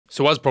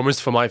So as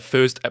promised, for my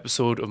first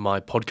episode of my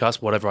podcast,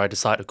 whatever I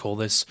decide to call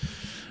this,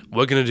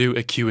 we're going to do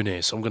a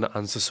Q&A. So I'm going to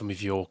answer some of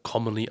your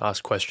commonly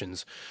asked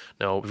questions.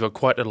 Now, we've got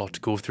quite a lot to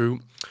go through,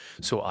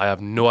 so I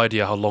have no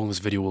idea how long this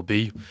video will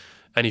be.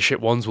 Any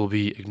shit ones will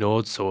be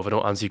ignored, so if I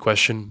don't answer your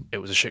question, it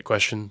was a shit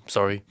question,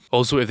 sorry.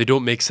 Also, if they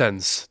don't make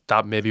sense,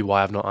 that may be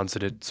why I've not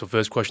answered it. So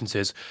first question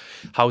says,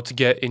 how to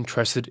get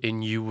interested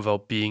in you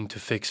without being to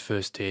fix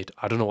first date?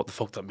 I don't know what the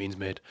fuck that means,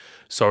 mate.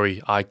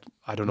 Sorry, I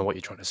don't know what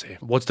you're trying to say.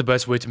 What's the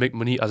best way to make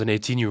money as an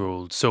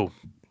 18-year-old? So,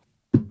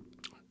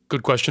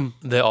 good question.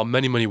 There are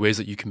many ways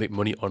that you can make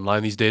money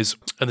online these days,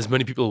 and there's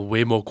many people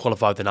way more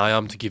qualified than I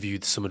am to give you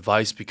some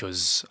advice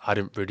because I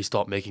didn't really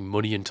start making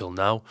money until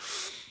now.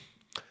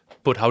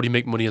 But how do you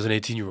make money as an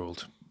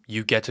 18-year-old?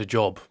 You get a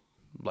job,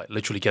 like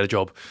literally get a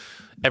job.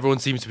 Everyone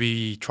seems to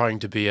be trying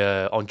to be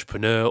an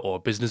entrepreneur or a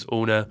business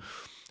owner.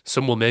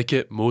 Some will make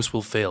it, most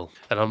will fail.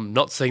 And I'm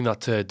not saying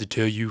that to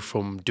deter you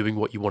from doing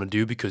what you want to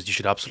do, because you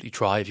should absolutely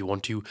try if you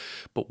want to.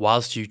 But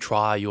whilst you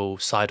try your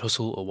side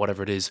hustle or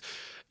whatever it is,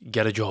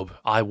 get a job.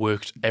 I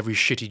worked every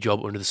shitty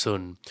job under the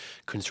sun.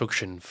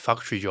 Construction,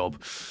 factory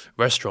job,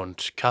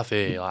 restaurant,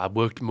 cafe. I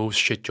worked most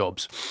shit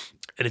jobs.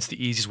 And it's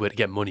the easiest way to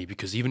get money,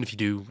 because even if you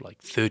do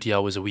like 30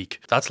 hours a week,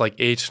 that's like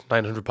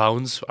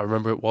 £800-900. I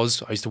remember it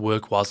was. I used to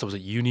work whilst I was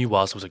at uni,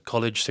 whilst I was at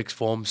college, sixth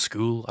form,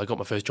 school. I got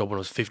my first job when I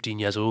was 15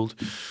 years old.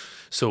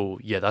 So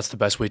yeah, that's the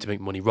best way to make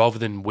money. Rather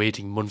than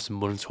waiting months and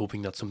months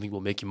hoping that something will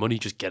make you money,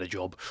 just get a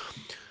job.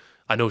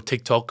 I know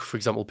TikTok, for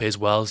example, pays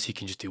well, so you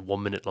can just do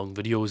 1 minute long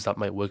videos. That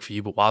might work for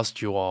you. But whilst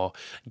you are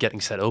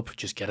getting set up,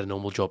 just get a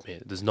normal job,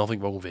 mate. There's nothing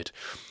wrong with it.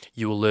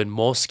 You will learn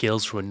more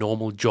skills from a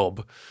normal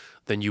job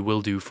than you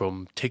will do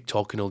from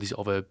TikTok and all these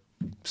other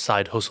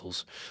side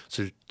hustles.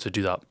 So to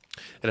do that.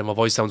 And if my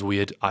voice sounds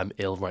weird, I'm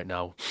ill right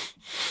now.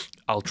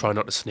 I'll try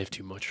not to sniff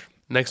too much.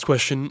 Next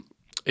question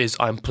is,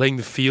 I'm playing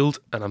the field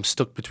and I'm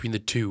stuck between the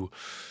two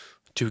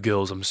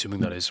girls, I'm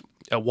assuming that is.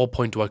 At what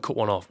point do I cut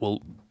one off?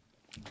 Well,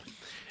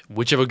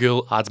 whichever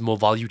girl adds more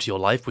value to your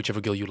life, whichever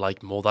girl you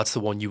like more, that's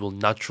the one you will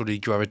naturally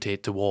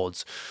gravitate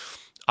towards.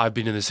 I've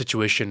been in this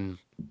situation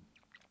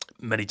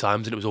many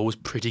times, and it was always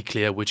pretty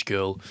clear which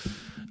girl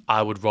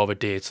I would rather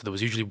date. So there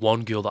was usually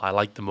one girl that I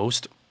liked the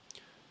most.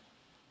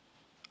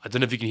 I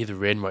don't know if you can hear the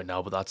rain right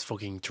now, but that's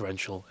fucking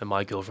torrential. And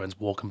my girlfriend's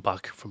walking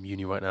back from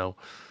uni right now.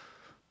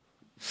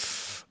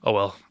 Oh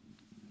well.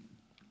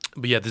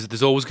 But yeah,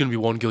 there's always going to be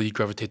one girl you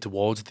gravitate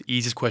towards. The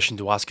easiest question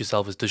to ask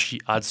yourself is, does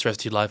she add stress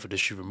to your life or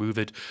does she remove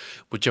it?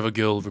 Whichever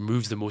girl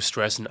removes the most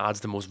stress and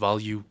adds the most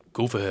value,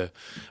 go for her.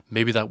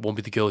 Maybe that won't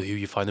be the girl who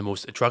you find the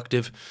most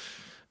attractive.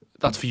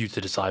 That's for you to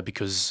decide,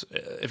 because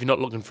if you're not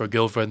looking for a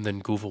girlfriend, then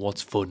go for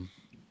what's fun.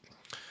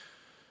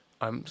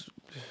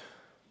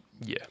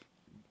 Yeah.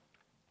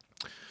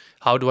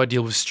 How do I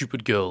deal with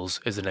stupid girls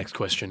is the next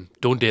question.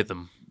 Don't date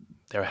them.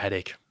 They're a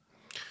headache.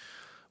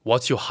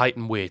 What's your height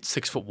and weight?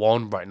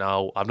 6'1" right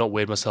now. I've not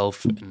weighed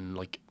myself in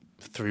like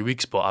 3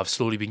 weeks, but I've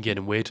slowly been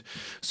gaining weight.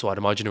 So I'd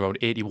imagine around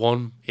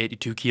 81,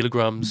 82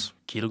 kilograms.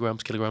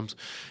 Kilograms.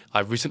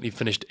 I've recently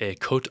finished a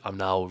cut. I'm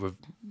now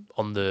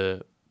on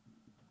the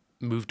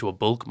move to a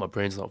bulk. My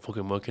brain's not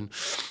fucking working.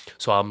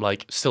 So I'm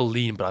like still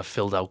lean, but I've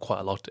filled out quite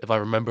a lot. If I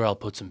remember, I'll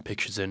put some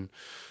pictures in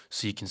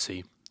so you can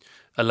see.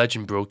 A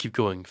legend, bro. Keep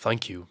going.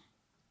 Thank you.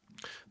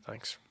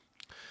 Thanks.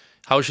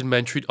 How should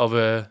men treat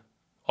others,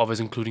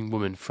 including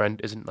women? Friend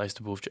isn't nice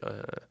to both.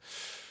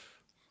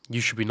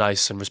 You should be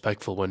nice and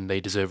respectful when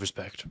they deserve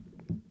respect.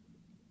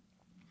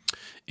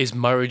 Is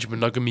marriage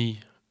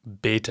monogamy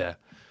beta?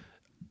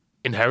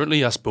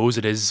 Inherently, I suppose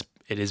it is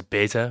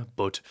beta,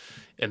 but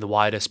in the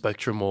wider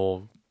spectrum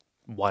or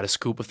wider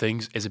scope of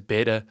things, is it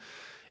beta?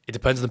 It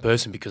depends on the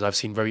person, because I've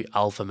seen very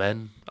alpha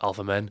men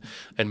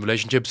in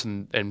relationships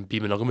and be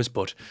monogamous,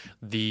 but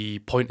the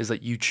point is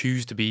that you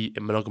choose to be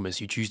monogamous,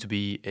 you choose to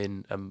be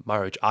in a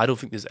marriage. I don't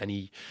think there's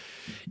any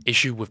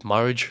issue with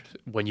marriage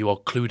when you are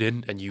clued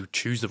in and you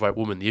choose the right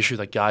woman. The issue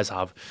that guys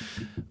have,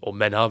 or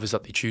men have, is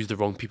that they choose the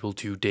wrong people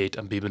to date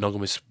and be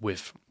monogamous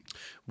with,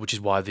 which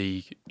is why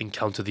they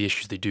encounter the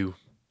issues they do.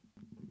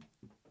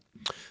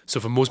 So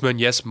for most men,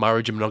 yes,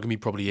 marriage and monogamy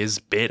probably is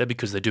beta,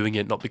 because they're doing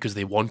it not because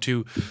they want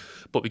to,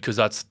 but because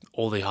that's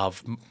all they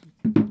have.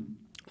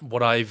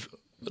 What I've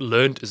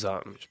learned is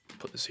that, let me just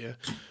put this here,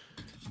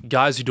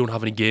 guys who don't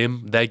have any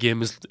game, their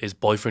game is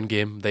boyfriend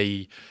game.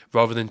 They,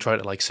 rather than try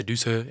to like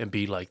seduce her and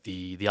be like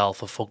the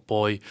alpha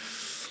fuckboy,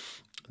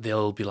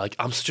 they'll be like,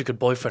 I'm such a good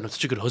boyfriend, I'm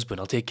such a good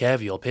husband, I'll take care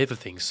of you, I'll pay for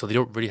things. So they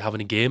don't really have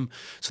any game,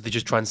 so they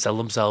just try and sell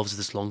themselves as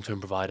this long-term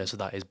provider. So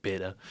that is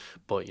beta.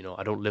 But you know,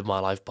 I don't live my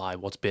life by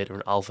what's beta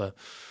and alpha.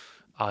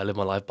 I live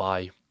my life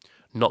by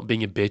not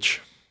being a bitch.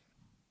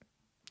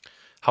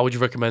 How would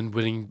you recommend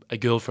winning a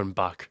girlfriend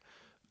back?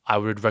 I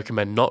would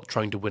recommend not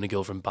trying to win a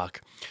girlfriend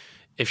back.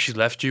 If she's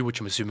left you,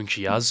 which I'm assuming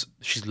she has,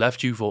 she's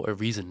left you for a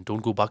reason.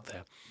 Don't go back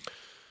there.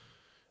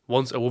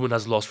 once a woman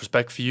has lost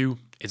respect for you,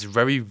 it's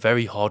very,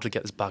 very hard to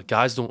get this back.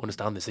 Guys don't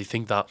understand this. They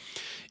think that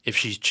if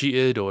she's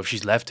cheated or if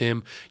she's left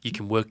him, you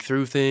can work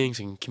through things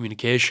and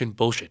communication.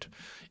 Bullshit.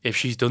 If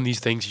she's done these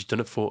things, she's done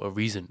it for a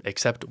reason.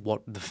 Accept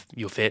what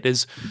your fate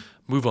is.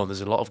 Move on.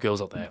 There's a lot of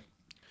girls out there.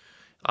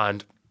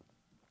 And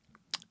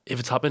if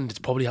it's happened, it's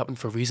probably happened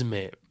for a reason,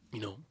 mate. You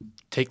know,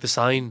 take the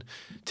sign,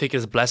 take it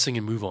as a blessing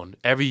and move on.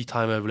 Every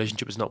time a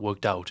relationship has not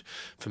worked out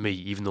for me,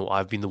 even though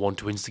I've been the one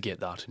to instigate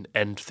that and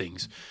end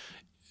things,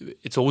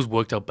 it's always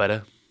worked out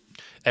better.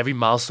 Every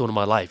milestone in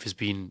my life has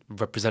been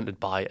represented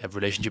by a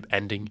relationship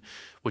ending,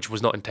 which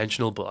was not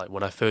intentional. But like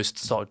when I first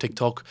started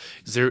TikTok,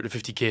 0 to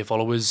 50k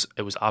followers,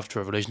 it was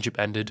after a relationship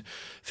ended.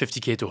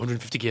 50k to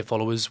 150k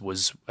followers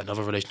was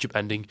another relationship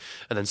ending,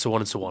 and then so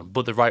on and so on.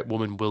 But the right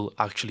woman will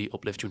actually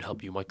uplift you and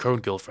help you. My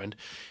current girlfriend,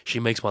 she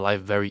makes my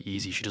life very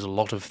easy. She does a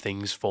lot of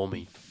things for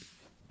me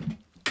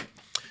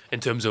in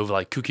terms of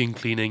like cooking,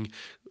 cleaning,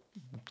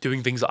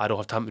 doing things that I don't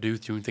have time to do,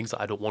 doing things that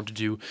I don't want to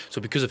do.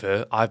 So because of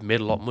her, I've made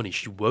a lot of money.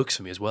 She works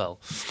for me as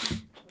well.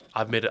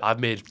 I've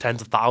made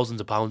tens of thousands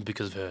of pounds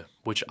because of her,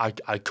 which I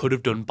could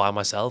have done by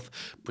myself,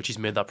 but she's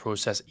made that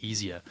process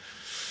easier.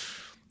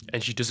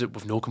 And she does it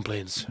with no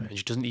complaints, and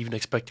she doesn't even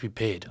expect to be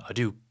paid. I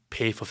do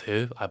pay for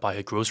her. I buy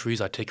her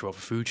groceries. I take her out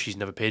for food. She's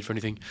never paid for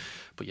anything.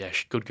 But yeah,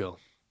 she's a good girl.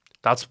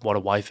 That's what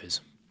a wife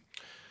is.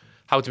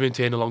 How to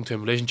maintain a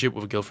long-term relationship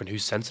with a girlfriend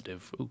who's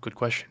sensitive? Oh, good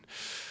question.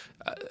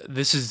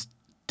 This is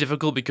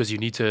difficult because you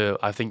need to,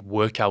 I think,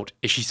 work out,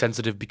 is she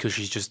sensitive because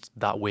she's just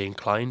that way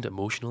inclined,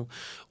 emotional,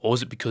 or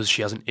is it because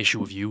she has an issue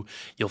with you?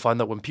 You'll find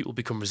that when people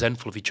become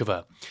resentful of each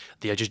other,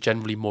 they are just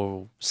generally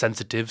more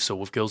sensitive. So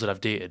with girls that I've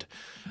dated,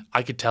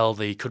 I could tell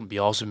they couldn't be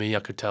arsed with me.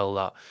 I could tell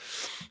that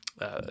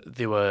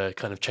they were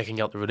kind of checking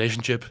out the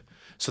relationship.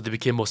 So they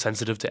became more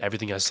sensitive to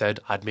everything I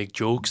said. I'd make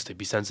jokes, they'd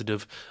be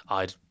sensitive.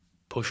 I'd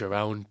push her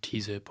around,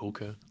 tease her, poke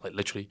her, like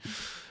literally,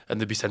 and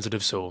they'd be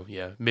sensitive. So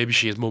yeah, maybe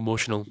she is more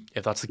emotional.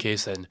 If that's the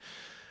case, then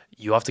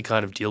you have to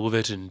kind of deal with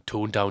it and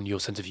tone down your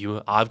sense of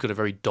humor. I've got a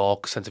very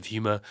dark sense of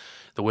humor.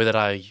 The way that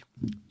I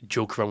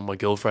joke around with my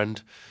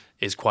girlfriend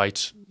is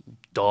quite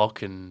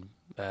dark and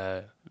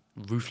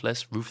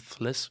ruthless.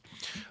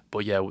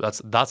 But yeah,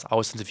 that's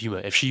our sense of humor.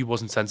 If she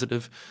was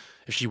sensitive,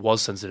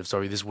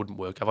 this wouldn't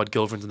work. I've had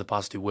girlfriends in the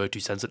past who were too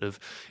sensitive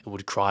and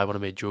would cry when I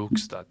made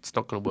jokes. That's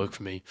not going to work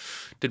for me.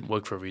 Didn't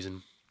work for a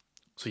reason.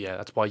 So yeah,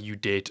 that's why you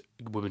date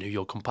women who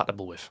you're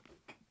compatible with.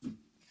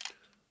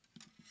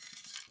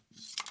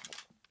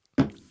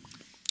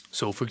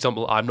 So, for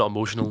example, I'm not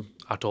emotional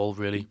at all,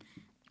 really.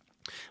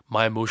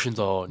 My emotions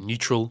are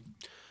neutral,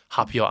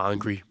 happy or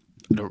angry.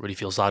 I don't really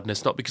feel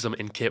sadness, not because I'm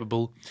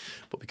incapable,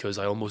 but because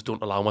I almost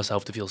don't allow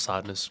myself to feel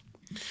sadness.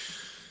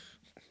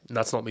 And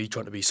that's not me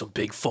trying to be some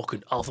big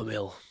fucking alpha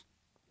male.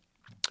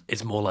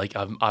 It's more like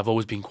I've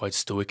always been quite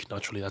stoic,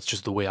 naturally. That's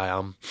just the way I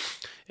am.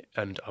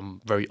 And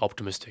I'm very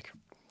optimistic.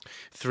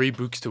 3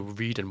 books to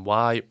read and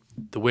why.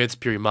 The Way of the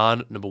Superior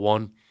Man, number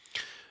 1.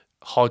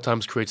 Hard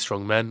Times Create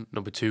Strong Men,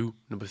 number 2.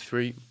 Number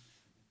 3.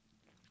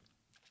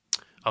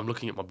 I'm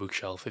looking at my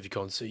bookshelf, if you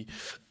can't see.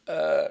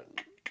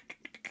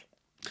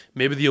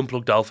 Maybe The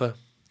Unplugged Alpha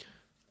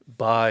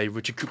by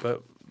Richard Cooper.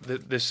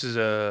 This is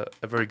a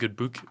very good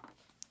book.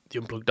 The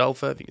Unplugged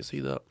Alpha, if you can see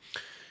that.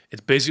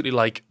 It's basically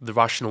like The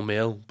Rational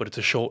Male, but it's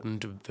a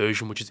shortened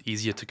version, which is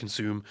easier to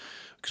consume.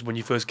 Because when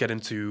you first get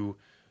into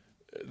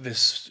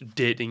this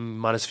dating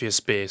manosphere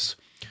space,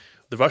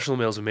 The Rational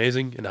Male is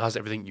amazing and it has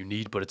everything you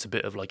need, but it's a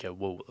bit of like a,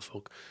 whoa, what the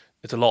fuck.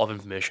 It's a lot of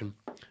information.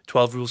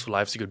 12 Rules for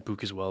Life is a good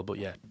book as well, but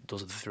yeah,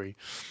 those are the 3.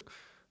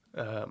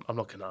 I'm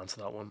not going to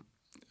answer that one.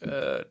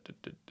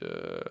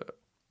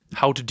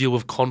 How to deal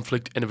with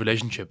conflict in a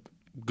relationship?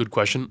 Good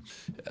question.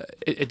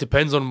 It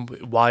depends on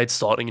why it's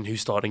starting and who's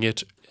starting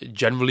it.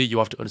 Generally, you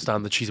have to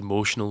understand that she's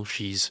emotional.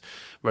 She's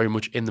very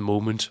much in the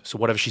moment. So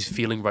whatever she's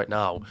feeling right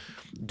now,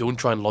 don't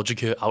try and logic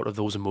her out of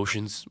those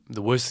emotions.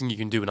 The worst thing you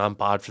can do, and I'm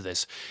bad for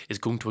this, is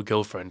going to a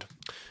girlfriend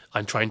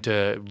and trying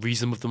to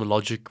reason with them and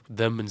logic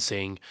them and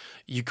saying,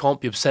 you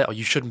can't be upset or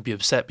you shouldn't be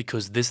upset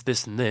because this,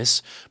 and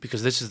this,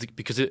 because this is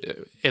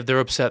if they're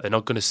upset, they're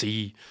not going to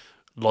see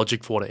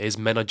logic for what it is.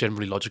 Men are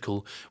generally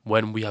logical.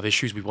 When we have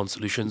issues, we want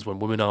solutions. When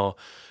women are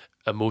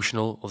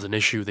emotional or there's an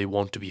issue, they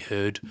want to be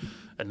heard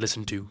and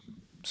listened to.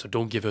 So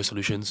don't give her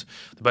solutions.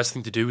 The best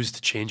thing to do is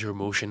to change her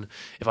emotion.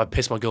 If I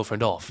piss my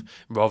girlfriend off,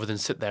 rather than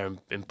sit there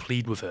and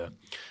plead with her,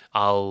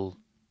 I'll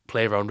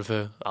play around with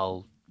her.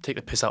 I'll take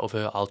the piss out of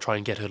her. I'll try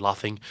and get her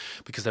laughing,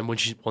 because then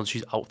once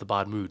she's out of the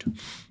bad mood,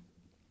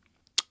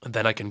 and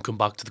then I can come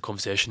back to the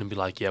conversation and be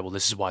like, yeah, well,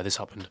 this is why this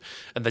happened.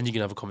 And then you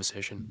can have a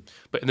conversation.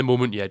 But in the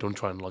moment, yeah, don't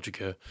try and logic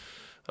her.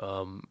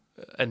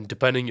 And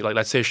depending, like,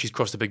 let's say she's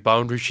crossed a big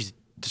boundary, she's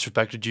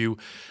disrespected you,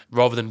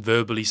 rather than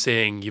verbally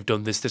saying, you've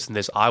done this, and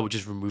this, I would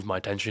just remove my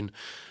attention.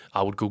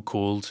 I would go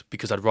cold,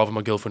 because I'd rather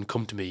my girlfriend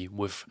come to me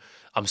with,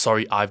 I'm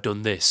sorry, I've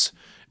done this,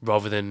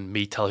 rather than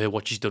me tell her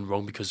what she's done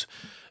wrong, because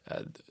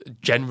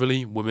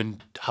Generally,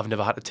 women have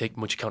never had to take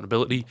much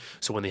accountability,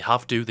 so when they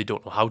have to, they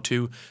don't know how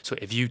to. So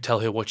if you tell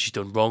her what she's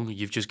done wrong,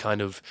 you've just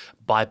kind of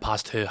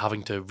bypassed her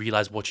having to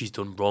realize what she's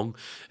done wrong,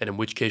 and in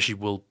which case she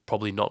will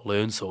probably not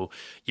learn. So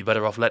you're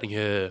better off letting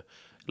her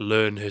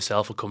learn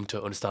herself or come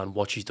to understand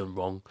what she's done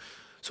wrong.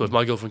 So if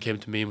my girlfriend came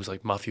to me and was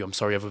like, Matthew, I'm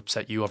sorry I've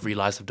upset you, I've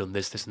realised I've done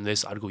this, this and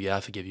this, I'd go, yeah,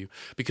 I forgive you.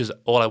 Because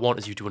all I want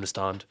is you to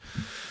understand.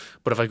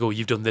 But if I go,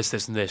 you've done this,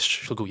 this and this,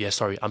 she'll go, yeah,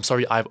 sorry, I'm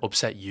sorry I've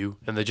upset you.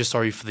 And they're just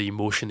sorry for the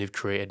emotion they've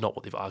created, not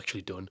what they've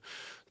actually done.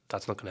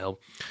 That's not going to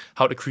help.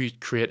 How to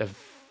create a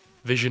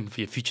vision for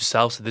your future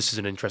self. So this is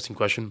an interesting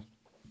question.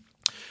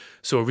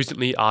 So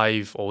recently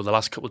or the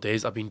last couple of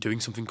days, I've been doing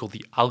something called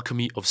The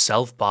Alchemy of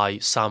Self by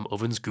Sam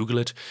Ovens. Google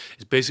it.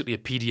 It's basically a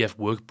PDF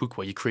workbook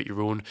where you create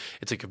your own.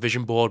 It's like a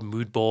vision board,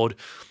 mood board.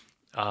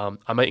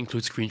 I might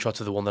include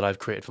screenshots of the one that I've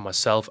created for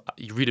myself.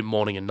 You read it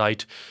morning and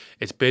night.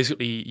 It's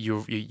basically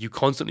you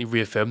constantly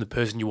reaffirm the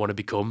person you want to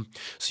become.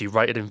 So you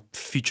write it in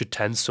future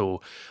tense.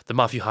 So the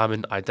Mathew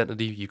Hyman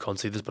identity, you can't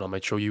see this, but I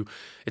might show you.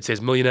 It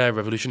says millionaire,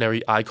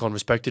 revolutionary, icon,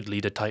 respected,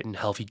 leader, titan,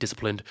 healthy,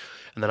 disciplined.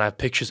 And then I have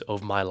pictures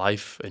of my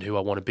life and who I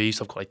want to be.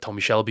 So I've got like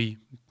Tommy Shelby,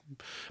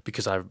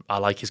 because I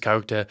like his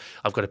character.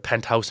 I've got a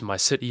penthouse in my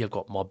city. I've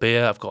got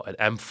Marbella. I've got an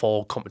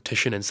M4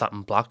 competition in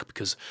satin black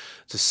because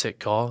it's a sick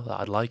car that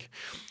I'd like.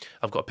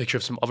 I've got a picture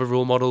of some other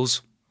role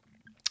models.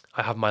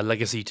 I have my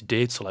legacy to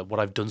date, so like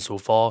what I've done so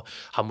far,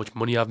 how much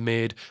money I've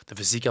made, the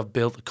physique I've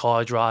built, the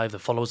car I drive, the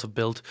followers I've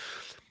built,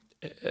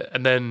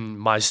 and then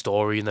my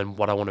story, and then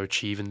what I want to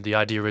achieve. And the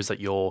idea is that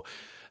you're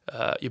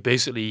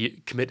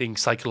basically committing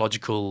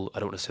psychological, I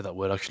don't want to say that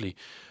word actually,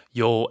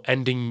 you're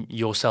ending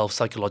yourself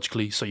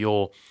psychologically.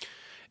 So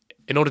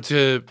in order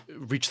to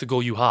reach the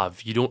goal you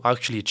have, you don't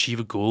actually achieve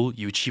a goal,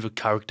 you achieve a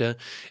character,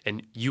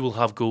 and you will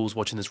have goals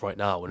watching this right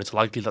now, and it's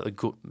likely that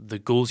the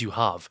goals you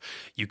have,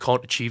 you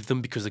can't achieve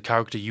them because the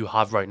character you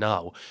have right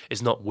now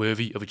is not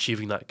worthy of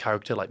achieving that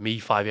character. Like me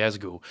 5 years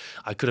ago,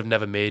 I could have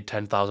never made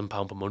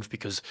 £10,000 per month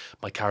because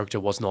my character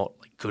was not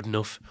good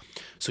enough.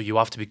 So you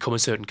have to become a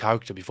certain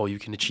character before you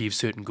can achieve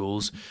certain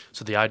goals.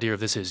 So the idea of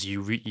this is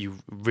you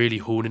really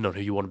hone in on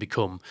who you want to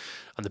become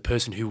and the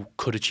person who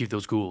could achieve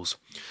those goals,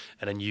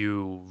 and then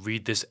you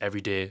read this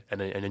every day,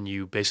 and then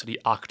you basically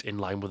act in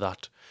line with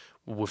that,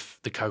 with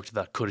the character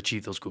that could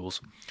achieve those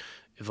goals,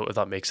 if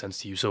that makes sense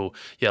to you. So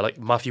yeah, like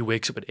Matthew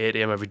wakes up at 8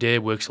 a.m. every day,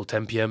 works till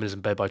 10 p.m. and is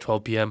in bed by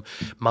 12 p.m.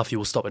 Matthew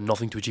will stop at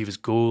nothing to achieve his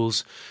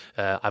goals.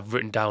 I've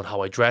written down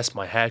how I dress,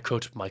 my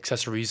haircut, my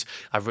accessories.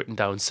 I've written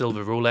down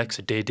silver Rolex,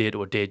 a day date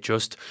or a day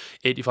just,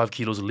 85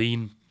 kilos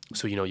lean.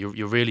 So, you know,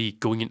 you're really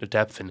going into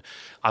depth, and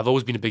I've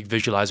always been a big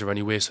visualizer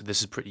anyway, so this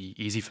is pretty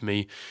easy for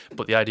me.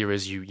 But the idea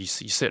is you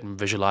sit and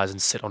visualize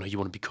and sit on who you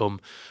want to become.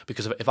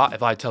 Because if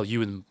I tell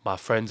you and my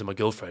friends and my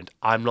girlfriend,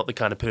 I'm not the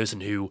kind of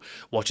person who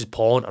watches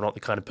porn, I'm not the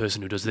kind of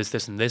person who does this,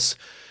 this, and this,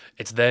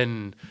 it's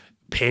then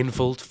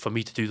painful for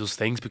me to do those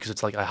things, because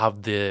it's like I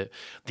have the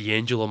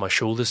angel on my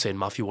shoulder saying,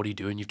 Matthew, what are you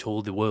doing? You've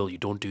told the world you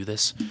don't do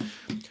this.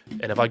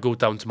 And if I go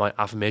down to my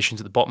affirmations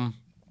at the bottom,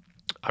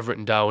 I've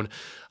written down,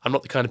 I'm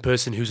not the kind of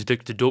person who's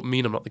addicted to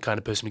dopamine. I'm not the kind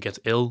of person who gets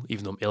ill,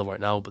 even though I'm ill right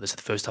now, but this is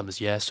the first time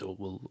this year, so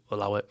we'll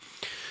allow it.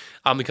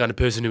 I'm the kind of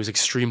person who is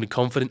extremely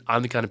confident.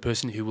 I'm the kind of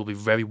person who will be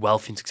very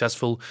wealthy and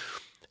successful.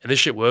 And this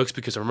shit works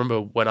because I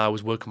remember when I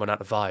was working my 9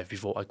 to 5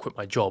 before I quit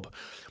my job,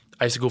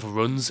 I used to go for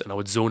runs and I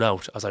would zone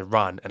out as I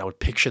ran, and I would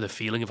picture the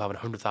feeling of having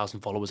 100,000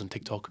 followers on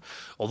TikTok.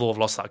 Although I've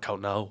lost that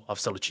account now, I've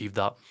still achieved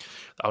that.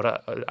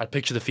 I'd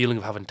picture the feeling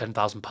of having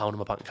 £10,000 in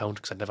my bank account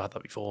because I'd never had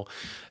that before,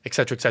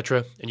 etc.,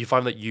 etc. And you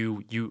find that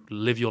you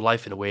live your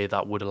life in a way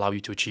that would allow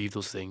you to achieve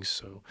those things.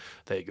 So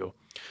there you go.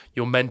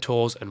 Your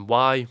mentors and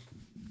why.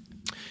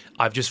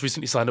 I've just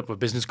recently signed up with a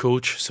business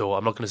coach, so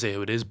I'm not going to say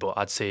who it is, but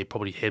I'd say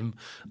probably him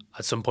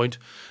at some point.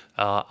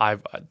 I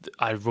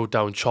wrote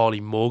down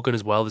Charlie Morgan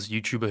as well, this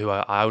YouTuber who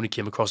I only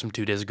came across him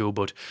 2 days ago,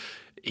 but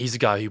he's the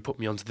guy who put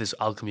me onto this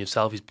alchemy of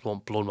self. He's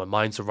blown my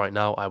mind, so right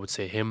now I would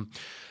say him.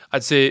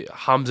 I'd say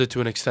Hamza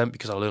to an extent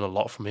because I learn a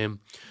lot from him,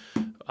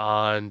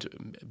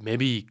 and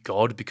maybe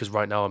God, because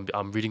right now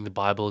I'm reading the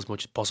Bible as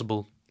much as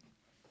possible.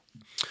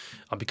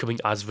 I'm becoming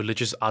as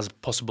religious as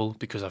possible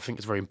because I think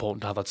it's very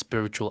important to have that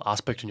spiritual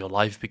aspect in your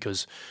life,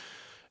 because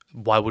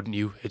why wouldn't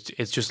you?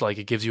 It's just like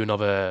it gives you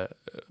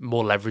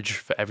more leverage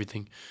for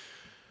everything.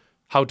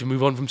 How to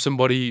move on from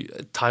somebody.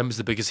 Time is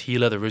the biggest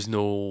healer. There is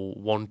no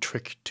one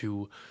trick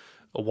to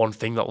or one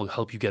thing that will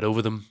help you get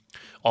over them.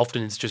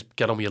 Often it's just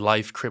get on with your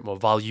life, create more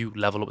value,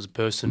 level up as a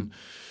person,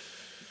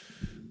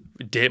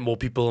 date more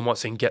people. I'm not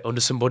saying get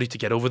under somebody to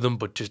get over them,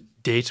 but just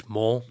date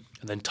more,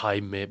 and then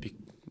time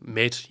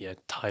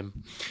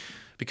time.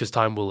 Because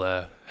time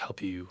will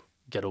help you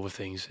get over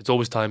things. It's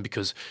always time,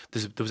 because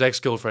there was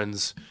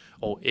ex-girlfriends,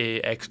 or a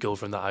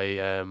ex-girlfriend that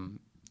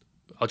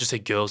I'll just say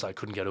girls that I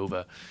couldn't get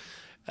over.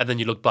 And then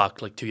you look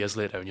back like 2 years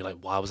later and you're like,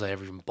 why was I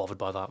ever even bothered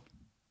by that?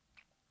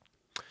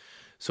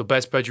 So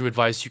best bedroom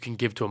advice you can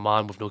give to a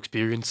man with no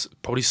experience,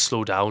 probably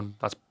slow down.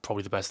 That's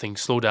probably the best thing.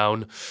 Slow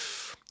down,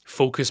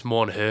 focus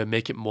more on her,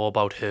 make it more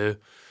about her.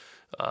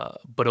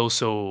 But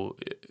also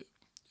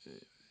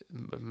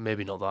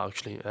maybe not that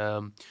actually.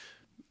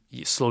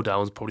 Slow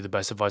down is probably the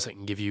best advice I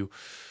can give you.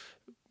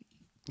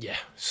 Yeah,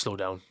 slow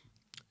down.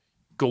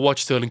 Go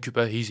watch Sterling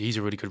Cooper. He's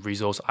a really good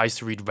resource. I used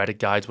to read Reddit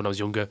guides when I was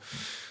younger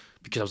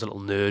because I was a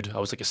little nerd. I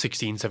was like a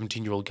 16,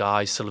 17-year-old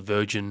guy, still a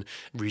virgin,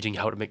 reading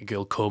how to make a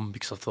girl come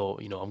because I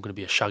thought, I'm going to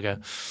be a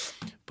shagger.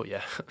 But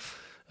yeah.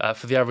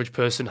 For the average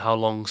person, how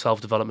long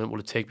self-development will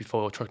it take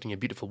before attracting a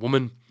beautiful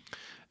woman?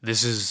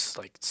 This is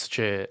like such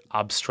a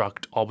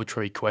abstract,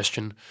 arbitrary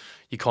question.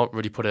 You can't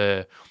really put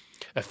a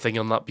thing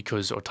on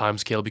that or time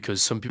scale,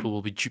 because some people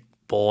will be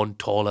born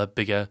taller,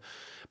 bigger,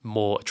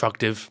 more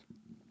attractive,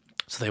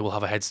 so they will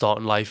have a head start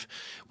in life.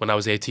 When I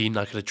was 18,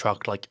 I could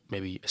attract like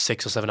maybe a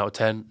 6 or 7 out of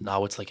 10.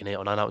 Now it's like an 8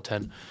 or 9 out of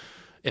 10,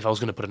 if I was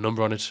going to put a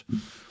number on it.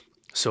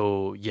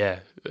 So yeah,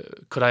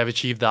 could I have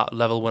achieved that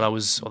level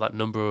or that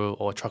number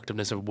or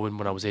attractiveness of a woman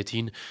when I was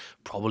 18?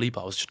 Probably,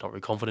 but I was just not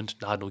very confident.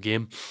 I had no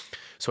game.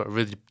 So it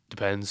really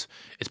depends.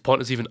 It's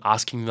pointless even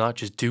asking that.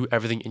 Just do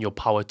everything in your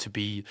power to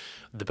be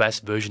the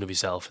best version of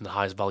yourself and the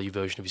highest value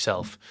version of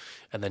yourself,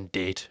 and then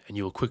date, and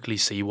you will quickly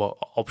see what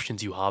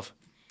options you have.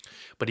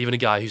 But even a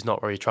guy who's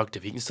not very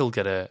attractive, he can still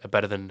get a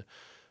better than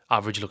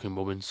average looking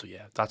woman. So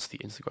yeah, that's the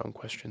Instagram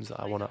questions that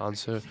I want to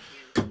answer.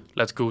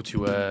 Let's go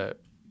to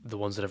the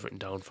ones that I've written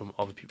down from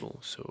other people.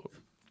 So,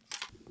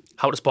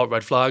 how to spot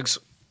red flags?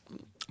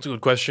 It's a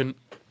good question.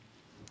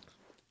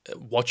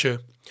 Watch her.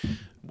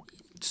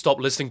 Stop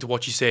listening to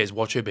what she says.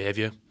 Watch her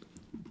behavior.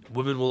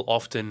 Women will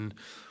often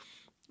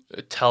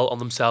tell on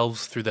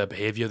themselves through their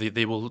behavior.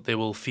 They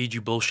will feed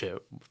you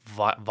bullshit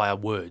via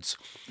words,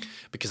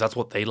 because that's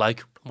what they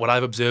like. What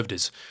I've observed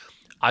is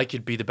I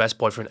could be the best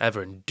boyfriend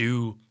ever and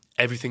do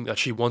everything that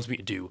she wants me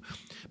to do,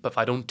 but if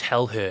I don't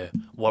tell her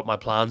what my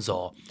plans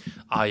are,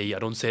 I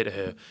don't say to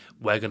her,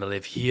 we're going to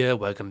live here,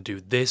 we're going to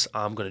do this,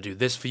 I'm going to do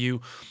this for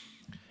you,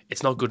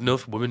 it's not good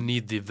enough. Women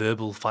need the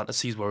verbal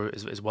fantasies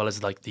as well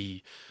as like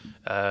the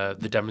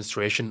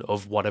demonstration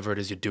of whatever it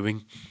is you're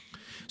doing.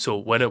 So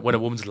when a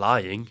woman's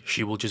lying,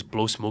 she will just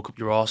blow smoke up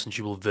your ass and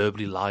she will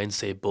verbally lie and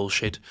say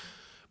bullshit.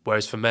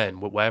 Whereas for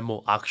men, we're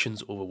more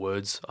actions over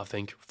words. I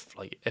think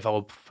like if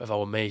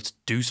our mates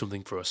do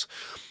something for us,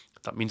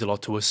 that means a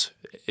lot to us.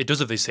 It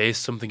does if they say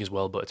something as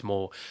well, but it's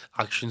more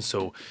action.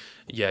 So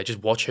yeah, just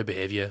watch her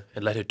behavior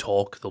and let her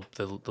talk.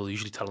 They'll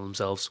usually tell on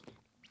themselves.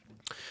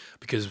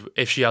 Because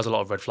if she has a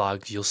lot of red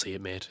flags, you'll see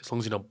it, mate. As long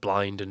as you're not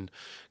blind and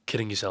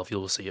kidding yourself,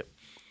 you'll see it.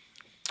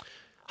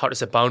 How to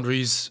set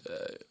boundaries.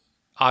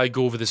 I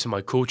go over this in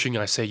my coaching.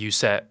 I say you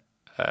set,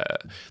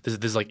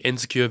 there's like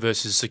insecure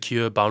versus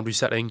secure boundary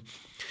setting.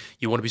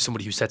 You want to be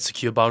somebody who sets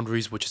secure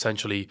boundaries, which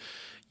essentially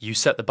you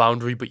set the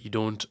boundary, but you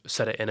don't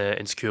set it in an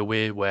insecure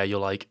way where you're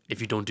like, if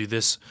you don't do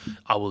this,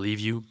 I will leave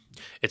you.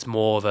 It's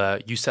more of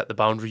a, you set the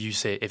boundary. You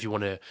say, if you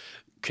want to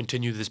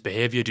continue this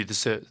behavior, do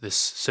this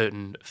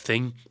certain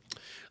thing,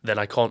 then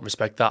I can't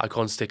respect that. I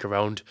can't stick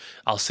around.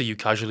 I'll see you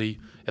casually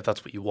if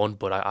that's what you want,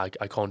 but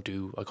I can't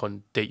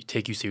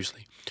take you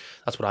seriously.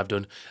 That's what I've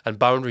done. And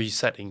boundary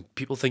setting,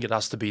 people think it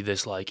has to be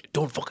this like,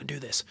 don't fucking do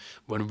this,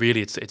 when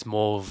really it's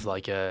more of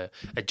like a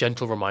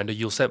gentle reminder.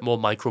 You'll set more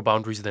micro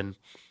boundaries than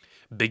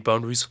big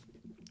boundaries.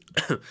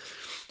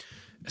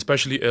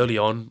 Especially early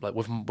on, like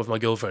with my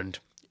girlfriend,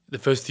 the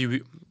first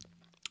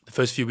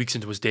few weeks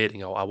into us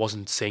dating, I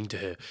wasn't saying to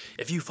her,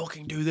 if you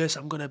fucking do this,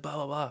 I'm gonna blah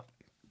blah blah.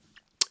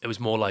 It was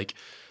more like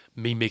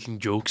me making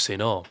jokes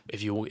saying, oh,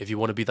 if you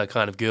want to be that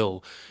kind of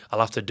girl, I'll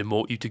have to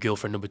demote you to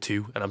girlfriend number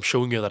 2. And I'm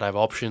showing her that I have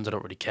options. I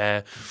don't really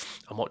care.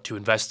 I'm not too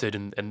invested.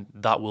 And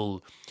that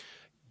will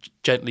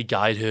gently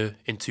guide her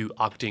into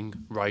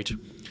acting right.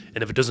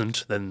 And if it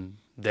doesn't, then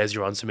there's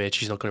your answer, mate.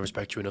 She's not going to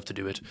respect you enough to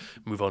do it.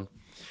 Move on.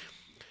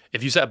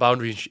 If you set a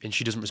boundary and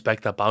she doesn't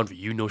respect that boundary,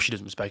 you know she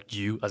doesn't respect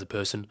you as a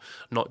person,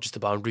 not just a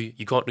boundary.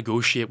 You can't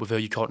negotiate with her.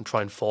 You can't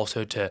try and force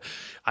her to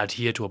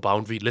adhere to a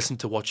boundary. Listen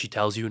to what she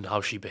tells you and how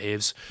she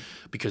behaves,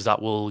 because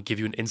that will give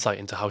you an insight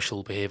into how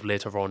she'll behave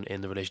later on in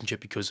the relationship.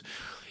 Because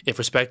if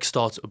respect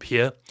starts up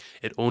here,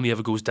 it only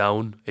ever goes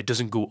down. It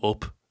doesn't go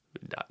up.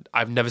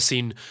 I've never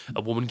seen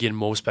a woman gain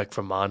more respect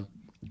from a man.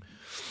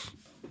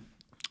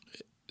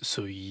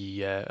 So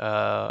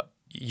yeah,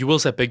 you will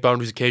set big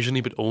boundaries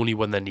occasionally, but only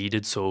when they're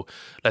needed. So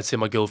let's say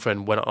my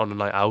girlfriend went on a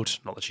night out,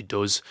 not that she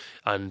does,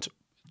 and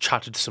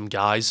chatted to some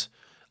guys.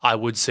 I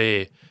would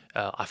say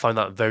I find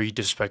that very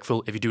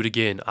disrespectful. If you do it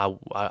again,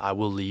 I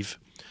will leave.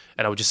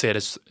 And I would just say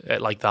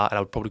it like that, and I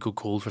would probably go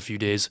cold for a few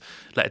days,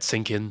 let it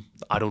sink in.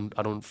 I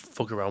don't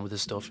fuck around with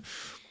this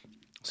stuff.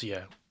 So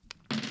yeah,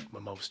 my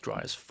mouth's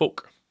dry as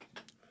fuck.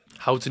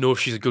 How to know if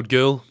she's a good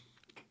girl?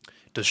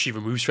 Does she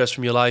remove stress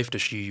from your life?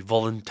 Does she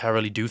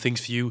voluntarily do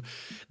things for you?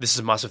 This is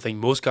a massive thing.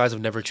 Most guys have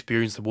never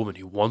experienced a woman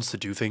who wants to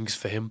do things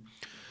for him.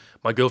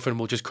 My girlfriend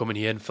will just come in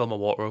here and fill my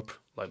water up,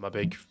 like my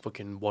big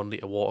fucking 1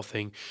 litre water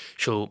thing.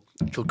 She'll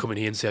come in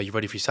here and say, are you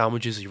ready for your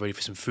sandwiches? Are you ready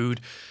for some food?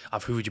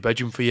 I've hoovered your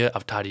bedroom for you.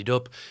 I've tidied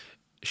up.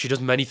 She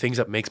does many things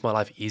that makes my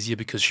life easier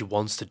because she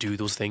wants to do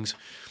those things.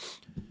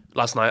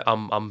 Last night,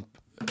 I'm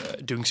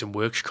doing some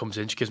work. She comes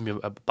in, she gives me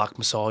a back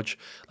massage,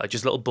 like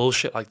just little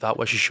bullshit like that,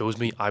 where she shows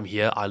me I'm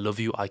here, I love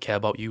you, I care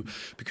about you.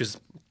 Because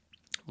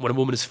When a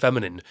woman is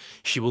feminine,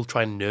 she will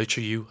try and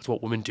nurture you. That's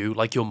what women do.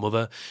 Like your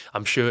mother.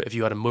 I'm sure if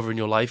you had a mother in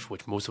your life,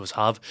 which most of us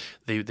have,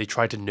 they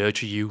try to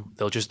nurture you.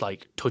 They'll just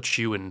like touch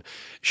you and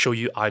show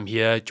you, I'm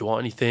here. Do you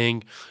want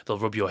anything? They'll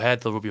rub your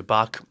head. They'll rub your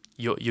back.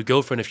 Your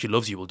girlfriend, if she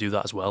loves you, will do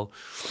that as well.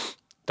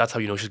 That's how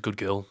you know she's a good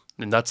girl.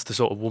 And that's the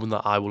sort of woman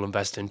that I will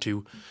invest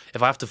into.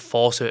 If I have to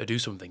force her to do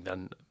something,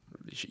 then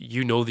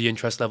you know the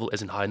interest level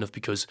isn't high enough,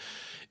 because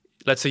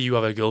let's say you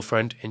have a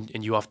girlfriend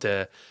and you have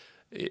to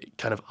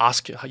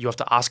ask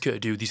her to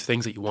do these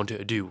things that you want her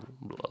to do,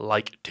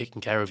 like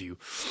taking care of you.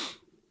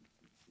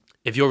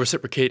 If you're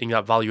reciprocating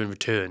that value in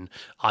return,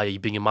 i.e.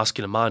 being a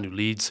masculine man who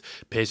leads,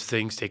 pays for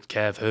things, takes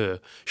care of her,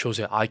 shows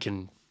her I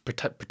can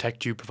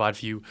protect you, provide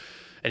for you,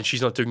 and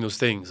she's not doing those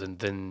things, and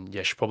then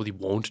yeah, she probably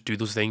won't do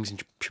those things,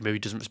 and she maybe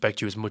doesn't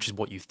respect you as much as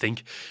what you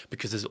think,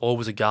 because there's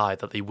always a guy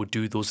that they would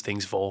do those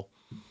things for.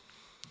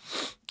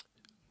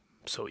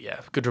 So yeah,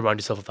 good to remind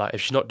yourself of that.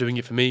 If she's not doing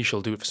it for me,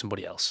 she'll do it for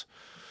somebody else.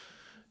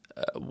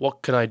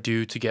 What can I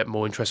do to get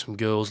more interest from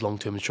girls, long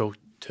term and short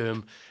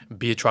term?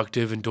 Be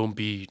attractive and don't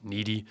be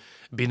needy.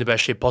 Be in the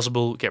best shape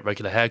possible. Get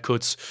regular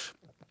haircuts.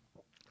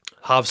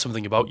 Have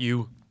something about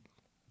you.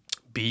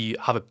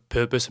 Have a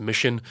purpose, a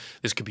mission.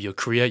 This could be your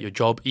career, your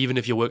job. Even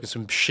if you're working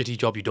some shitty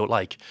job you don't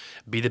like,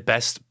 be the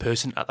best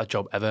person at that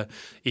job ever.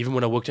 Even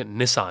when I worked at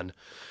Nissan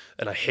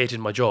and I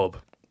hated my job,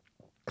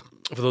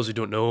 for those who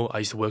don't know, I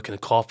used to work in a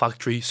car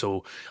factory.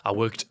 So I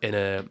worked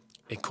in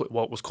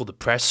what was called the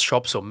press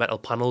shop, so metal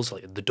panels,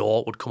 like the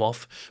door would come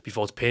off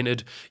before it's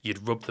painted.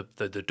 You'd rub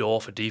the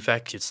door for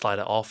defects, you'd slide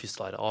it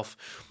off.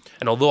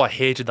 And although I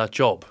hated that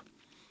job,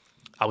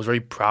 I was very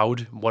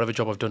proud. Whatever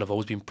job I've done, I've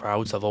always been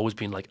proud. So I've always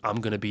been like,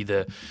 I'm going to be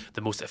the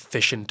most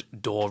efficient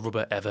door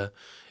rubber ever.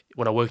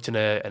 When I worked in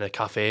a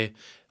cafe,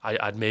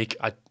 I'd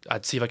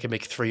see if I could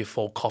make 3 or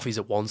 4 coffees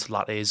at once,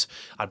 lattes.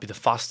 I'd be the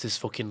fastest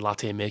fucking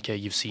latte maker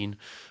you've seen,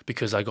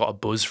 because I got a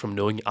buzz from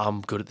knowing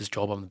I'm good at this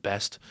job, I'm the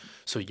best.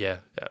 So yeah,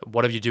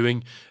 whatever you're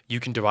doing, you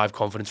can derive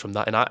confidence from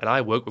that. And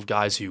I work with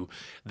guys who,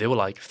 they were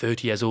like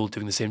 30 years old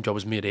doing the same job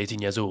as me at 18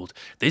 years old.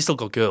 They still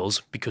got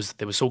girls because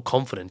they were so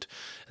confident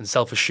and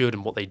self-assured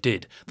in what they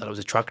did that it was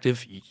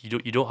attractive. You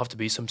don't have to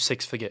be some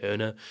 6-figure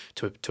earner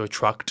to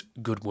attract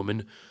good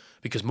women.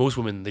 Because most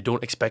women, they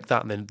don't expect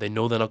that, and they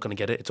know they're not going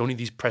to get it. It's only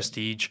these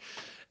prestige,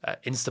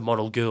 Insta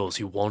model girls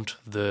who want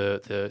the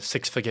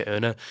 6-figure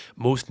earner.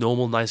 Most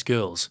normal, nice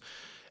girls,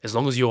 as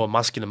long as you're a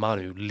masculine man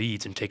who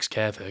leads and takes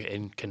care of her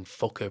and can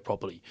fuck her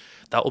properly,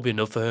 that will be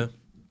enough for her.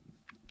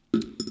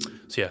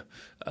 So yeah,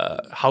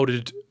 how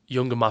did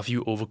younger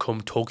Mathew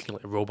overcome talking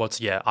like robots?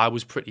 Yeah, I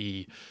was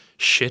pretty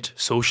shit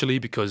socially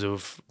because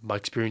of my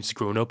experiences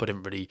growing up. I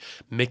didn't really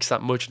mix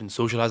that much, I didn't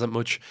socialize that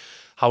much.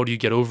 How do you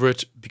get over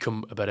it?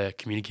 Become a better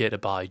communicator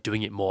by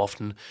doing it more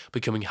often,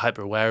 becoming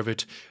hyper aware of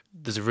it.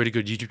 There's a really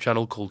good YouTube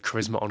channel called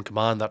Charisma on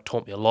Command that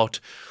taught me a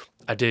lot.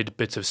 I did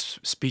bits of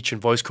speech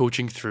and voice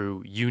coaching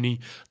through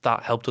uni.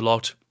 That helped a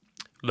lot.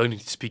 Learning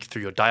to speak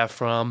through your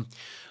diaphragm,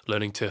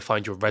 learning to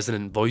find your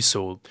resonant voice.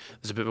 So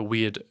there's a bit of a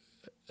weird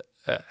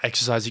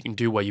exercise you can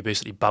do where you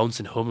basically bounce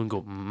and hum and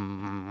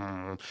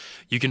go.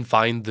 You can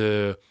find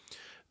the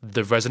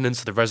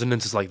resonance. The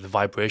resonance is like the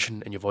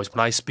vibration in your voice. When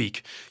I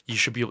speak, you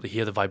should be able to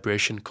hear the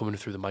vibration coming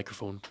through the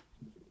microphone.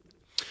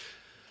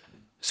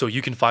 So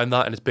you can find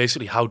that, and it's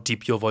basically how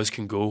deep your voice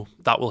can go.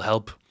 That will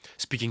help.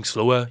 Speaking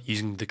slower,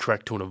 using the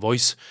correct tone of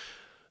voice,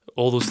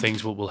 all those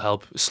things will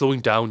help.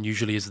 Slowing down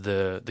usually is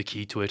the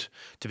key to it,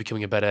 to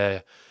becoming a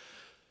better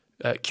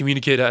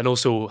communicator, and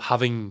also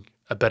having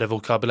a better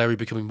vocabulary,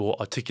 becoming more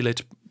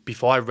articulate.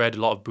 Before I read a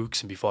lot of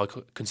books and before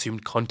I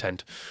consumed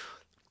content,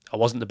 I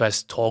wasn't the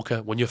best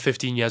talker. When you're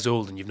 15 years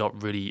old and you've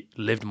not really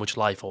lived much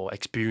life or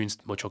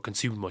experienced much or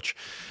consumed much,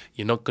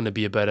 you're not going to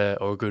be a better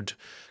or a good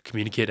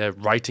communicator.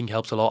 Writing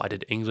helps a lot. I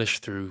did English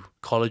through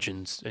college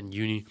and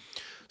uni,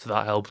 so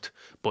that helped.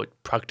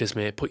 But practice,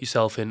 mate. Put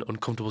yourself in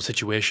uncomfortable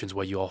situations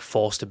where you are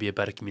forced to be a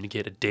better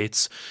communicator.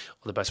 Dates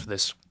are the best for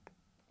this.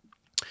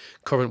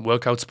 Current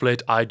workout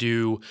split, I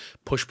do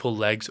push-pull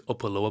legs,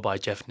 upper lower by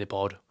Jeff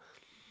Nippard.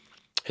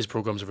 His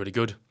programs are really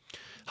good.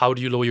 How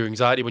do you lower your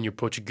anxiety when you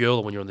approach a girl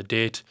or when you're on the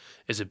date?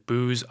 Is it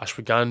booze,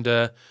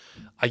 ashwagandha?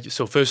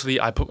 So firstly,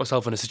 I put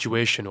myself in a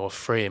situation or a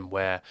frame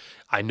where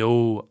I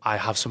know I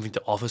have something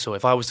to offer. So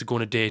if I was to go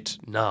on a date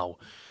now,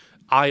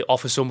 I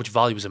offer so much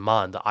value as a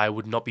man that I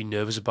would not be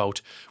nervous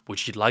about, would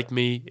she like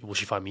me? Will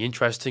she find me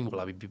interesting? Will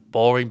I be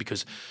boring?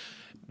 Because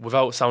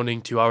without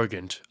sounding too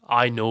arrogant,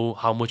 I know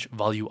how much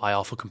value I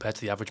offer compared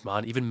to the average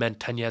man. Even men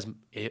 10 years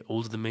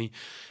older than me,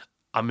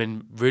 I'm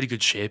in really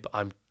good shape.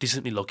 I'm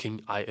decently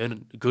looking. I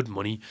earn good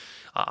money.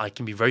 I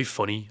can be very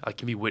funny. I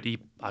can be witty.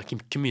 I can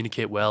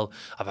communicate well.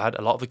 I've had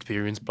a lot of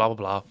experience, blah, blah,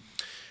 blah.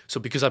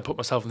 So because I put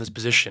myself in this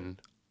position,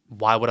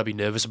 why would I be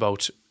nervous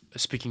about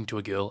speaking to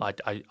a girl?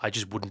 I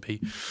just wouldn't be.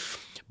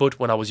 But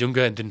when I was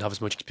younger and didn't have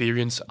as much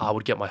experience, I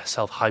would get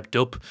myself hyped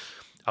up.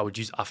 I would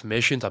use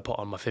affirmations. I put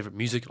on my favorite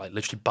music, like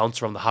literally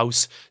bounce around the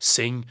house,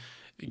 sing,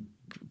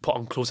 put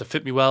on clothes that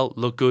fit me well,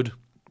 look good.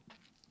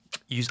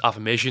 Use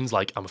affirmations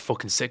like "I'm a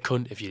fucking sick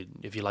cunt." If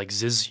you like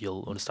Ziz,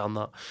 you'll understand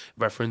that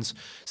reference.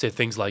 Say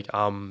things like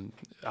 "I'm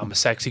a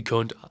sexy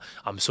cunt.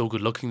 I'm so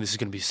good looking. This is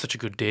gonna be such a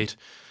good date."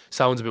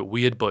 Sounds a bit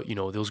weird, but you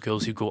know those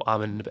girls who go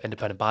 "I'm an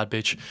independent bad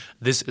bitch."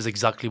 This is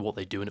exactly what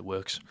they do, and it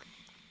works.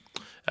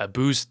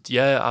 Booze,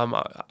 yeah,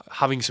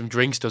 having some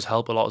drinks does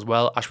help a lot as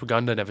well.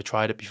 Ashwagandha, never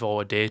tried it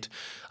before a date.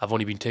 I've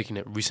only been taking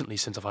it recently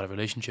since I've had a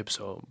relationship,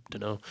 so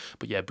don't know.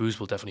 But yeah, booze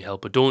will definitely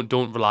help. But don't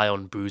rely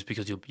on booze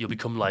because you'll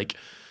become like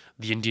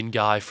the Indian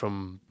guy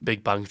from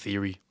Big Bang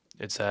Theory.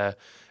 It's a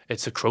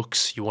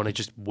crux. You want to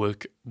just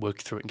work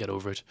through it and get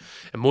over it.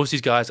 And most of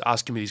these guys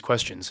asking me these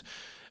questions,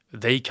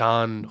 they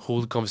can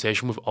hold a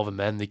conversation with other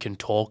men. They can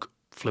talk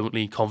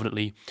fluently,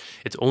 confidently.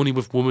 It's only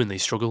with women they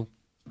struggle.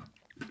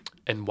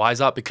 And why is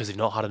that? Because they've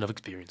not had enough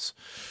experience.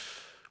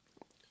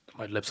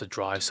 My lips are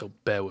dry, so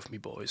bear with me,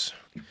 boys.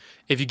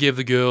 If you give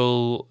the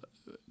girl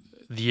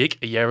the ick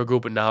a year ago,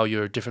 but now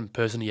you're a different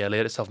person a year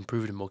later,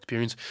 self-improved and more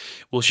experience,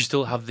 will she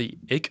still have the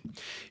ick?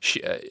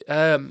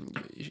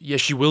 Yeah,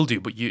 she will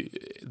do, but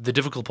the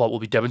difficult part will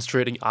be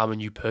demonstrating I'm a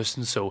new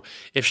person. So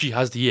if she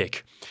has the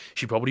ick,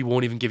 she probably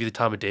won't even give you the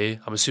time of day.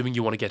 I'm assuming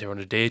you want to get her on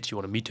a date, you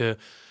want to meet her.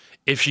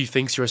 If she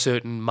thinks you're a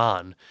certain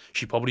man,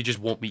 she probably just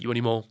won't meet you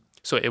anymore.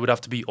 So it would have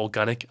to be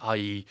organic,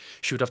 i.e.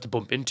 she would have to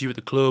bump into you at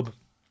the club.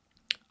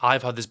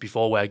 I've had this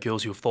before where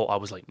girls who have thought I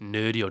was like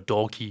nerdy or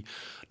dorky,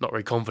 not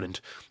very confident,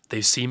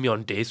 they've seen me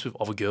on dates with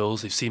other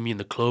girls, they've seen me in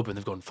the club and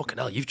they've gone, fucking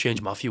hell, you've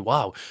changed, Mathew,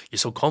 wow, you're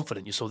so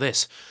confident, you're so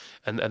this.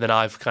 And then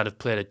I've kind of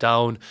played it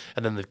down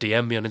and then they've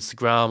DM'd me on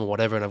Instagram or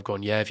whatever and I've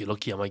gone, yeah, if you're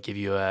lucky I might give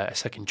you a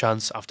second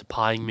chance after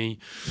pieing me.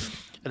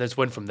 And it's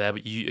went from there,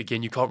 but you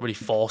can't really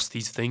force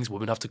these things.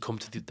 Women have to come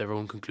to their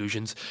own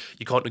conclusions.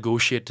 You can't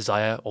negotiate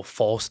desire or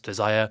force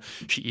desire.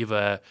 She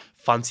either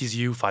fancies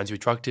you, finds you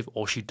attractive,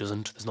 or she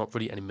doesn't. There's not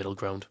really any middle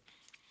ground.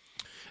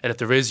 And if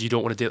there is, you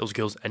don't want to date those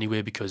girls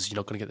anyway because you're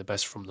not going to get the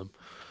best from them.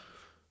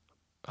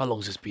 How long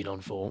has this been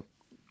on for?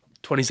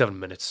 27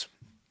 minutes.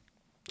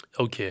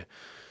 Okay.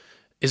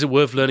 Is it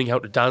worth learning how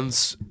to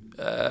dance?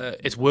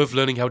 It's worth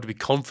learning how to be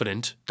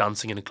confident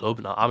dancing in a club.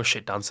 Now, I'm a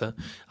shit dancer.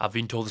 I've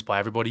been told this by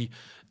everybody.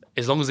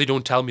 As long as they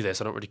don't tell me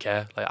this, I don't really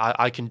care. Like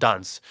I can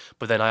dance,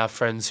 but then I have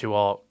friends who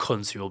are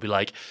cunts who will be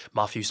like,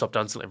 Mathew, stop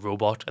dancing like a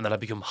robot. And then I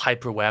become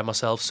hyper aware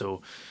myself.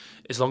 So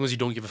as long as you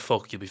don't give a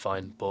fuck, you'll be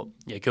fine. But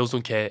yeah, girls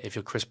don't care if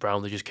you're Chris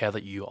Brown. They just care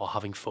that you are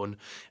having fun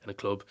in a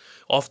club.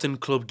 Often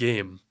club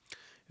game,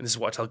 and this is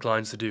what I tell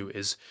clients to do,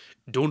 is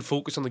don't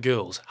focus on the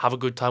girls. Have a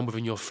good time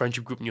within your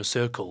friendship group and your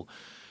circle.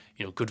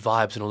 You know, good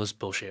vibes and all this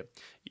bullshit.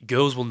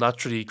 Girls will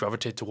naturally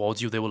gravitate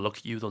towards you. They will look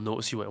at you. They'll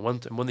notice you. And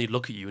when they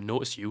look at you and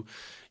notice you,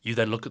 you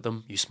then look at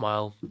them. You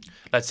smile.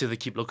 Let's say they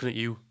keep looking at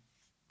you.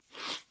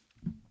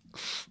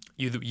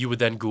 You would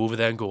then go over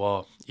there and go,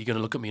 oh, you're going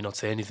to look at me and not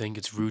say anything.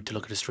 It's rude to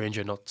look at a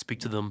stranger and not speak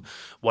to them.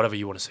 Whatever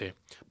you want to say.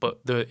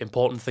 But the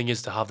important thing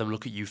is to have them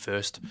look at you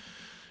first.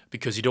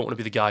 Because you don't want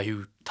to be the guy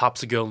who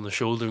taps a girl on the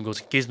shoulder and goes,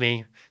 excuse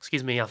me,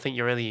 I think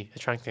you're really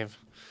attractive.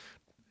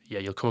 Yeah,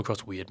 you'll come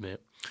across weird, mate.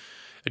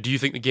 Do you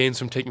think the gains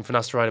from taking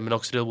finasteride and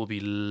minoxidil will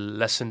be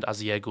lessened as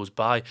the year goes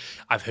by?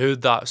 I've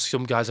heard that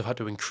some guys have had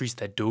to increase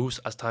their dose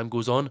as time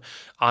goes on.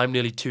 I'm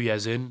nearly 2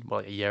 years in, well,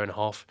 a year and a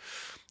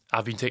half.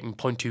 I've been taking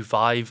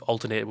 0.25,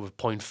 alternated with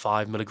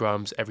 0.5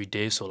 milligrams every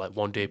day. So like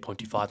one day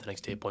 0.25, the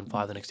next day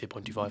 0.5, the next day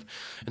 0.25,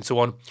 and so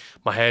on.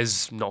 My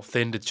hair's not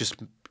thinned, it's just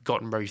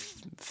gotten very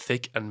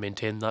thick and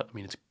maintained that. I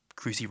mean, it's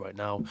greasy right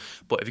now.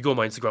 But if you go on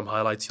my Instagram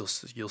highlights,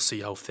 you'll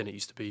see how thin it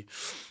used to be.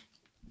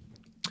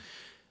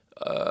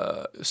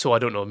 So I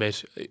don't know,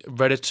 mate.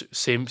 Reddit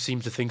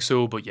seems to think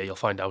so, but yeah, you'll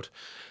find out.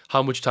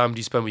 How much time do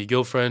you spend with your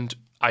girlfriend?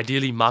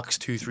 Ideally, max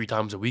 2-3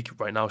 times a week.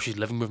 Right now, she's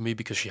living with me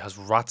because she has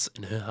rats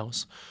in her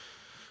house.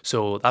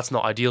 So that's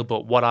not ideal,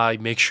 but what I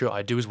make sure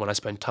I do is when I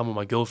spend time with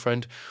my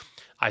girlfriend,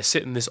 I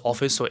sit in this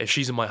office, so if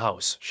she's in my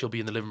house, she'll be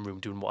in the living room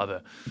doing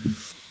whatever.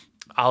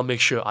 I'll make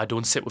sure I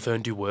don't sit with her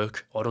and do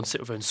work, or I don't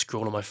sit with her and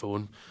scroll on my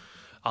phone.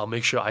 I'll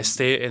make sure I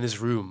stay in this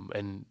room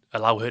and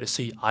allow her to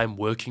see I'm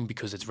working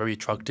because it's very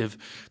attractive.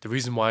 The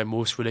reason why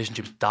most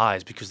relationships die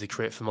is because they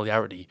create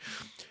familiarity.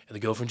 And the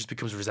girlfriend just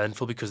becomes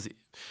resentful because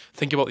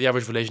think about the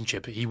average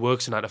relationship. He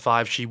works a 9 to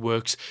 5, she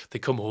works, they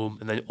come home,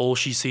 and then all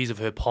she sees of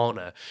her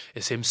partner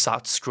is him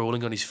sat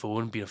scrolling on his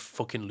phone, being a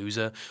fucking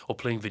loser, or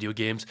playing video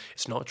games.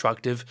 It's not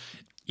attractive.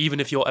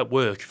 Even if you're at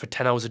work for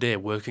 10 hours a day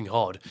working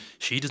hard,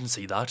 she doesn't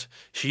see that.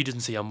 She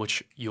doesn't see how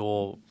much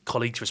your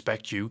colleagues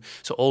respect you.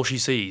 So all she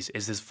sees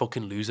is this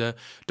fucking loser.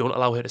 Don't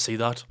allow her to see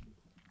that.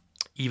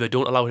 Either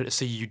don't allow her to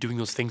see you doing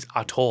those things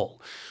at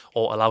all,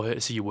 or allow her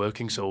to see you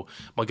working. So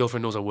my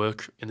girlfriend knows I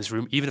work in this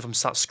room, even if I'm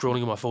sat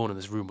scrolling on my phone in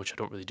this room, which I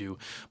don't really do.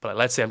 But like,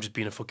 let's say I'm just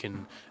being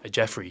a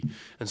Jeffrey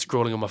and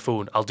scrolling on my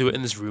phone. I'll do it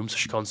in this room so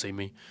she can't see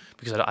me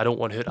because I don't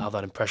want her to have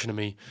that impression of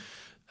me.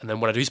 And then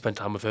when I do spend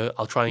time with her,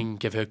 I'll try and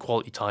give her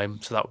quality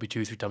time. So that would be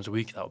 2-3 times a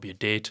week. That would be a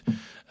date,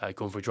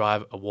 going for a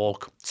drive, a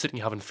walk,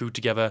 sitting having food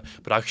together,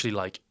 but actually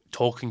like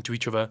talking to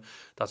each other,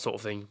 that sort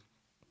of thing.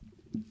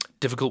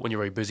 Difficult when you're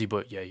very busy,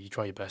 but yeah, you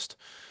try your best.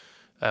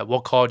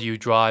 What car do you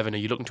drive, and are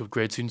you looking to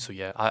upgrade soon? So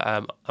yeah,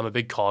 I'm a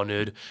big car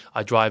nerd.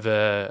 I drive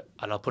and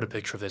I'll put a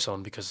picture of this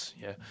on because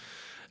yeah,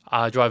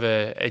 I drive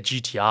a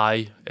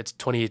GTI. It's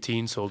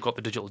 2018, so I've got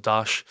the digital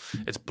dash.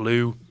 It's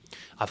blue.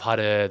 I've had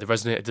the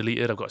resonator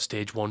deleted. I've got a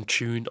stage 1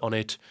 tuned on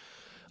it.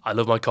 I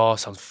love my car.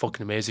 Sounds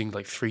fucking amazing.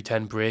 Like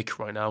 310 brake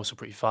right now, so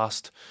pretty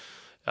fast.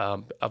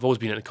 I've always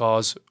been into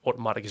cars,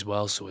 automatic as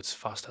well, so it's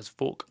fast as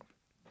fuck.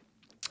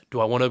 Do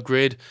I want to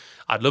upgrade?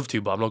 I'd love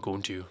to, but I'm not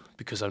going to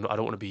because I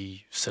don't want to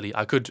be silly.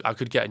 I could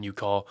get a new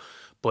car,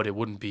 but it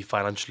wouldn't be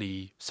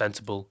financially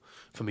sensible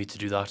for me to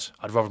do that.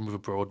 I'd rather move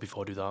abroad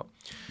before I do that.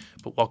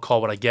 But what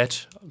car would I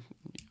get?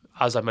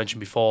 As I mentioned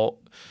before,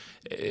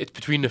 it's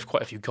between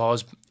quite a few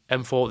cars.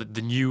 M4,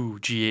 the new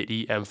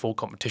G80 M4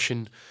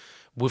 competition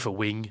with a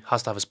wing,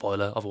 has to have a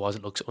spoiler, otherwise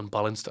it looks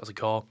unbalanced as a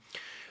car.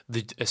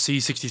 The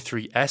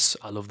C63S,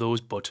 I love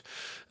those, but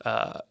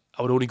I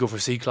would only go for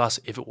C-Class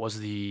if it was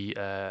the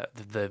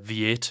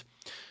V8,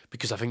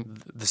 because I think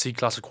the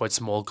C-Class are quite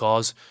small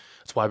cars.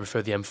 That's why I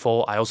prefer the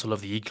M4. I also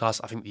love the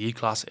E-Class. I think the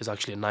E-Class is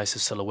actually a nicer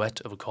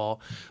silhouette of a car,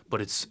 but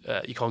it's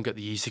you can't get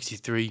the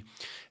E63,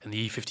 and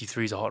the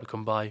E53s are hard to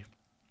come by.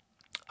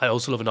 I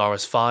also love an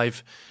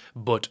RS5,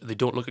 but they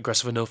don't look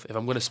aggressive enough. If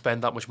I'm going to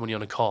spend that much money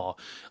on a car,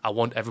 I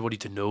want everybody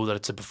to know that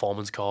it's a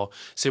performance car.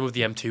 Same with the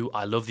M2.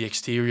 I love the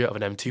exterior of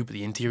an M2, but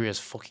the interior is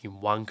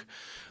fucking wank.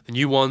 The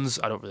new ones,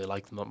 I don't really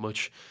like them that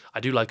much. I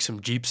do like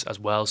some Jeeps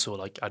as well, so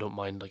like I don't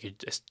mind like a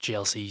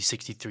GLC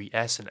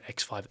 63S and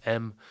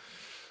X5M.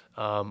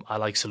 I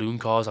like saloon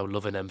cars. I would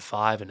love an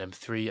M5, an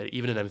M3,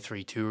 even an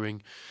M3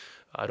 Touring.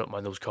 I don't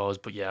mind those cars,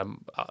 but yeah,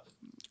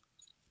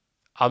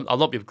 I'll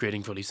not be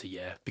upgrading for at least a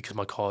year because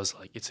my car's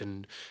like it's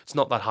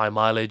not that high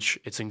mileage.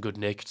 It's in good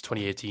nick. It's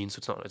 2018,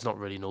 so it's not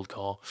really an old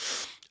car,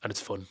 and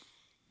it's fun.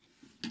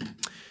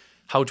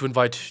 How to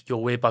invite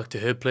your way back to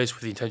her place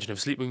with the intention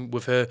of sleeping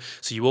with her.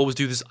 So you always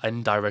do this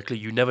indirectly.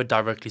 You never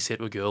directly say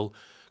to a girl,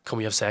 "Can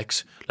we have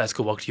sex? Let's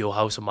go back to your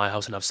house or my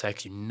house and have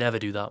sex." You never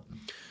do that.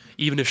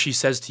 Even if she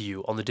says to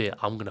you on the date,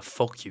 "I'm gonna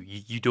fuck you,"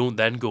 you don't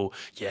then go,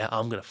 "Yeah,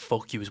 I'm gonna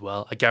fuck you as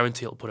well." I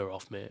guarantee it'll put her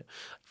off, mate.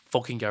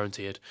 Fucking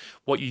guarantee it.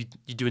 What you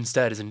do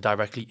instead is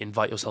indirectly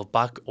invite yourself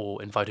back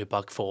or invite her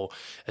back for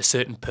a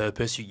certain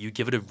purpose. You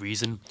give it a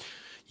reason.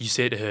 You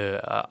say to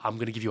her, "I'm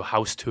gonna give you a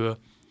house tour.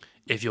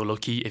 If you're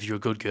lucky, if you're a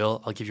good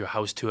girl, I'll give you a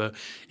house tour.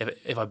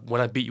 When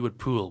I beat you at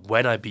pool,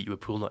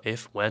 not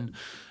if, when,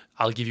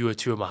 I'll give you a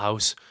tour of my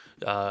house."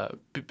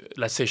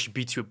 Let's say she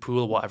beats you at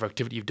pool, whatever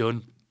activity you've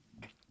done.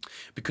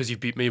 Because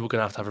you've beat me, we're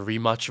gonna have to have a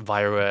rematch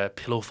via a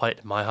pillow fight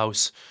in my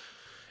house.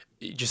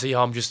 Do you see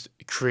how I'm just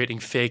creating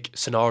fake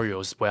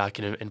scenarios where I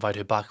can invite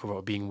her back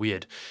without being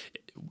weird?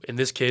 In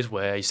this case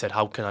where he said,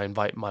 "How can I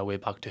invite my way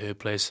back to her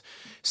place?"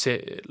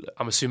 Say,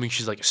 I'm assuming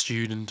she's like a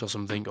student or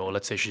something, or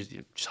let's say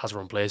she just has her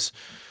own place.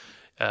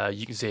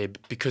 You can say,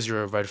 "Because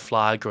you're a red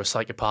flag or a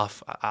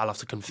psychopath, I'll have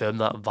to confirm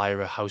that via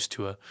a house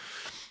tour."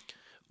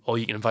 Or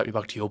you can invite me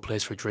back to your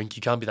place for a drink.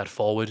 You can't be that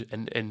forward,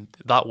 and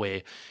that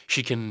way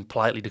she can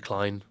politely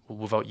decline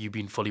without you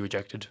being fully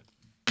rejected.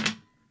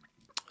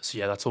 So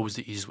yeah, that's always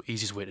the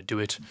easiest way to do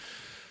it.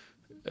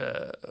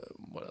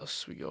 What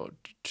else we got?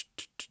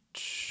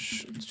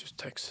 Let's just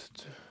text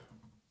it.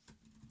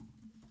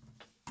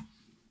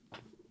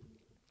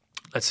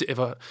 Let's see if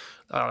I'll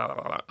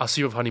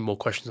see if I have any more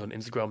questions on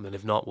Instagram. Then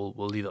if not,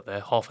 we'll leave that there.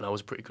 Half an hour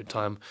is a pretty good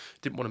time.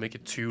 Didn't want to make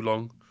it too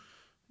long.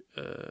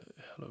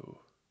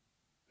 Hello,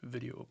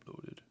 video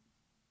uploaded.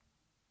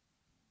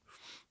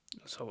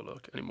 Let's have a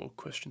look. Any more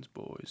questions,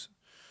 boys?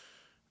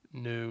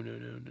 No.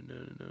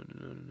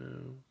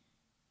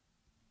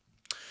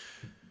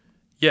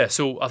 Yeah,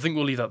 so I think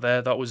we'll leave that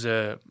there. That was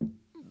a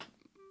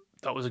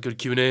good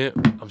Q&A.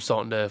 I'm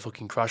starting to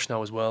fucking crash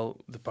now as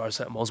well. The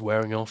paracetamol's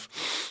wearing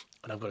off,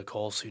 and I've got a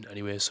call soon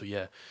anyway. So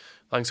yeah,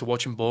 thanks for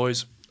watching,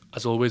 boys.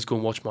 As always, go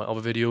and watch my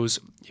other videos.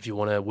 If you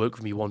want to work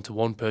with me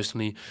one-to-one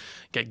personally,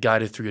 get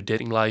guided through your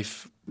dating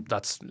life,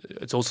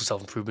 it's also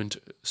self-improvement.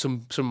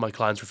 Some of my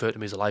clients refer to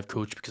me as a life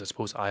coach because I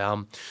suppose I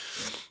am.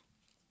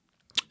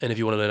 And if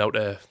you want to learn how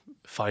to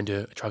find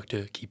her, attract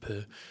her, keep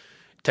her,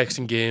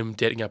 texting game,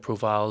 dating app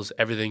profiles,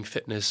 everything,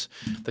 fitness,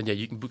 then yeah,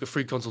 you can book a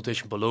free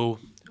consultation below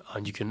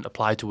and you can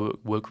apply to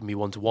work with me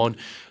one-to-one.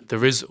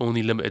 There is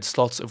only limited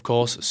slots, of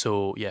course,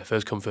 so yeah,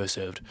 first come, first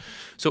served.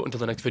 So until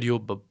the next video,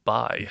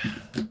 bye-bye.